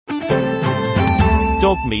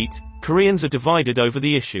Dog meat. Koreans are divided over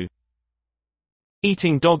the issue.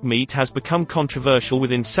 Eating dog meat has become controversial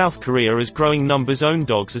within South Korea as growing numbers own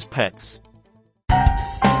dogs as pets.